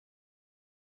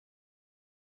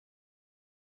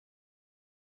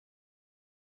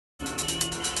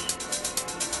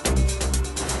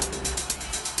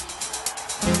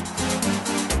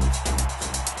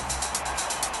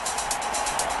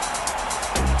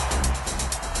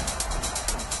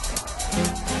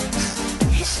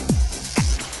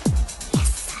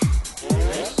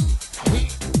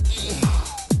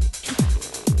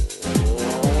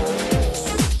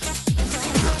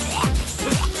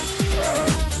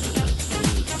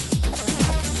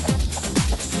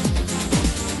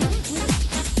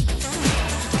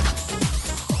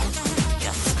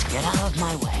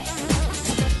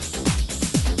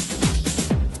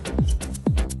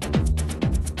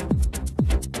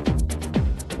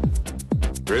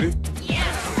Ready? Yeah.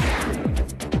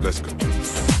 Let's go.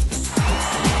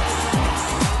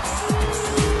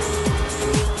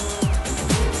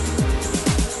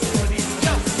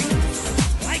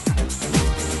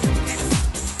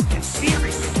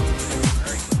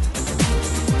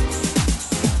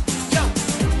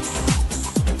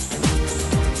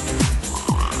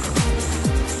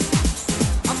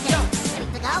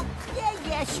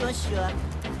 Sure.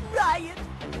 Ryan.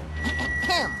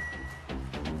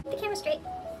 The camera straight.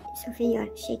 Sophie, you're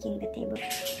shaking the table.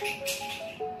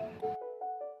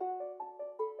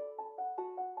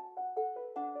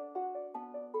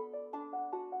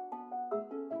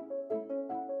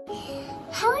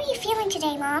 How are you feeling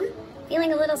today, Mom?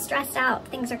 Feeling a little stressed out.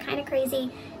 Things are kind of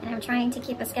crazy, and I'm trying to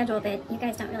keep a schedule, but you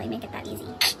guys don't really make it that easy.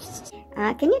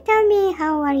 Can you tell me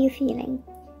how are you feeling?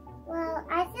 Well,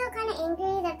 I feel kind of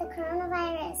angry that the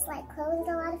coronavirus closed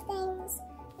a lot of things.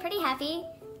 Pretty happy.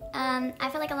 I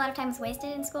feel like a lot of time is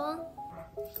wasted in school.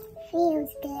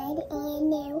 Feels good and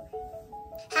new.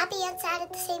 Happy and sad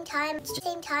at the same time.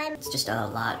 It's just a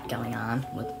lot going on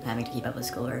with having to keep up with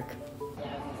schoolwork.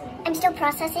 I'm still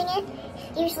processing it.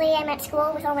 Usually I'm at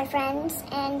school with all my friends,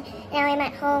 and now I'm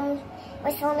at home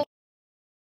with only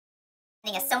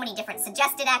So many different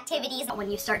suggested activities. When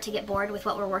you start to get bored with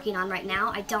what we're working on right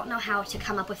now, I don't know how to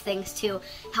come up with things to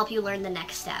help you learn the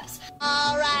next steps.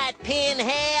 All right,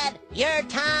 Pinhead, your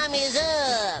time is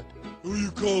up. Who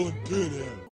you calling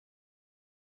Pinhead?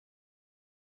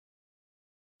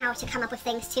 How to come up with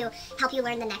things to help you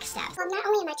learn the next steps. Well, not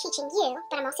only am I teaching you,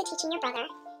 but I'm also teaching your brother.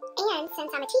 And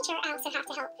since I'm a teacher, I also have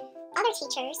to help other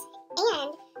teachers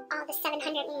and all the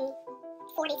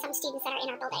 740-some students that are in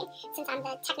our building, since I'm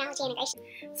the technology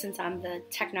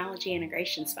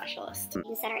integration specialist.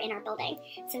 Students that are in our building,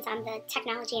 since I'm the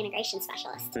technology integration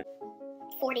specialist.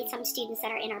 40-some students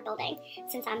that are in our building,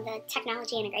 since I'm the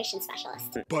technology integration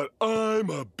specialist. But I'm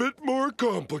a bit more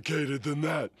complicated than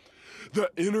that.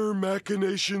 The inner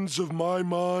machinations of my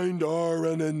mind are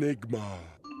an enigma.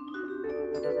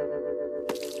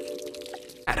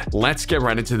 Let's get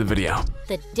right into the video.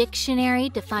 The dictionary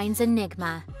defines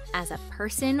enigma as a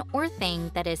person or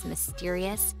thing that is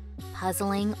mysterious,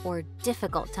 puzzling, or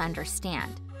difficult to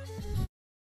understand.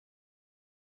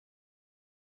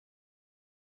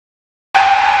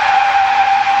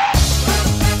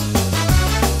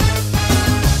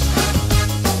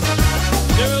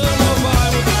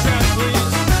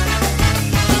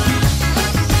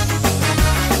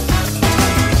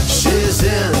 She's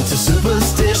into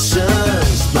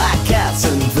superstitions, black cats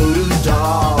and voodoo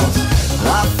dolls.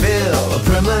 I feel a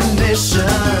premonition,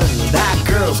 that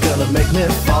girl's gonna make me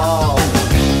fall.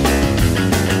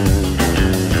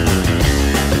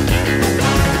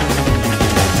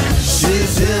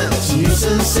 She's into new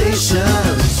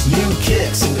sensations, new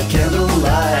kicks in the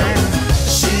candlelight.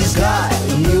 She's got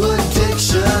new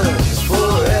addictions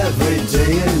for every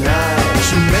day and night.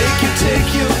 She'll make you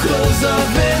take your clothes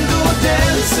off and go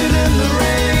dancing in the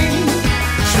rain.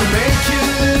 She'll make you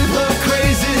live her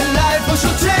crazy life, or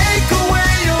she'll take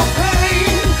away your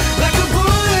pain like a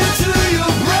bullet to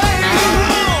your brain.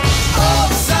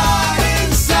 Upside,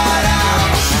 inside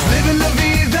out, she's living la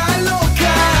vida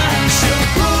loca. She'll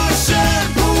push and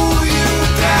pull you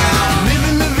down,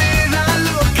 living la vida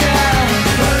loca.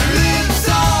 Her lips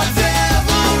are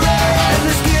devil red and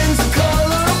her skin's a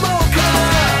color mocha.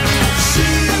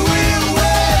 She will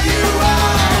wear you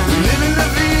out, living la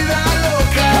vida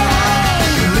loca.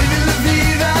 Living la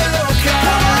vida loca.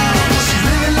 She's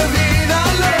living la vida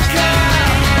loca.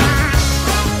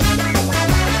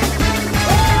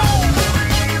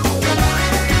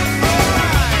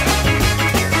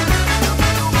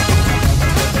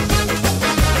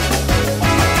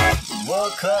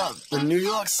 Welcome to New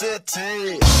York City,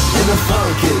 in a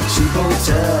funky cheap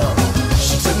hotel.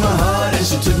 She took my heart and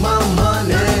she took my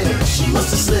money. She must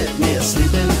have slipped me a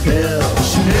sleeping pill.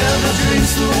 She never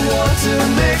drinks the water,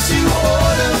 makes you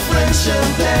order French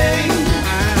champagne.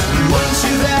 Once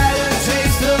you've had a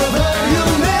taste of her,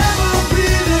 you'll never be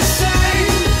the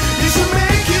same. It should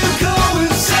make you go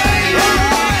insane.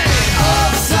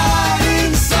 Upside,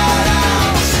 inside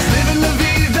out, she's living la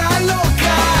vida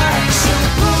loca. She'll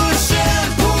push and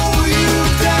pull you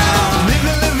down,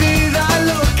 living la vida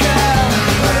loca.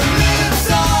 Her lips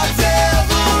are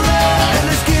devil red and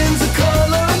her skin's a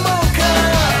color mocha.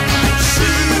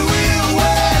 She will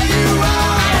wear you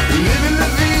out, living la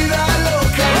vida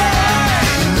loca.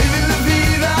 Living la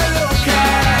vida loca.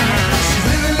 She's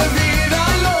living la vida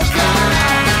loca.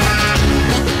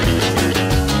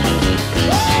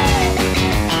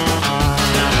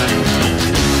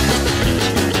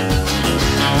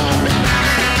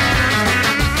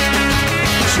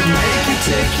 She'll make you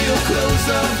take your clothes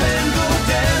off and go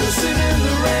dance.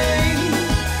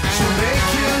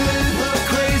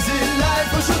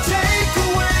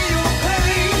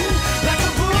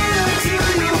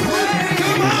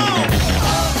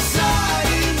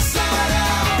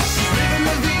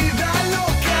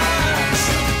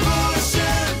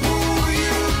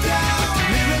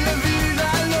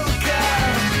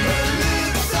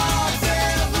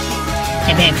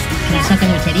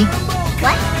 York City?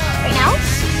 What? Right now?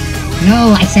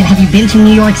 No, I said, have you been to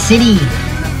New York City?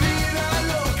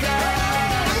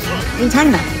 What are you talking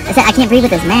about? I said I can't breathe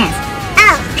with this mask.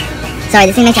 Oh. Sorry,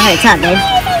 this thing makes it hard to talk, dude.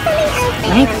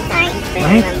 Right?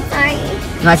 Right? I'm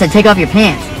sorry. No, I said take off your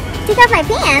pants. Take off my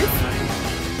pants?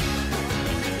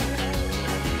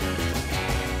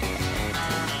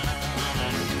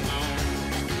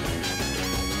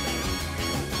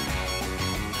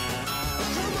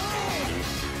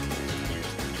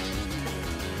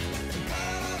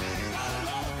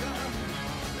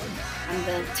 I'm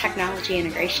the technology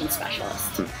integration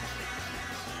specialist.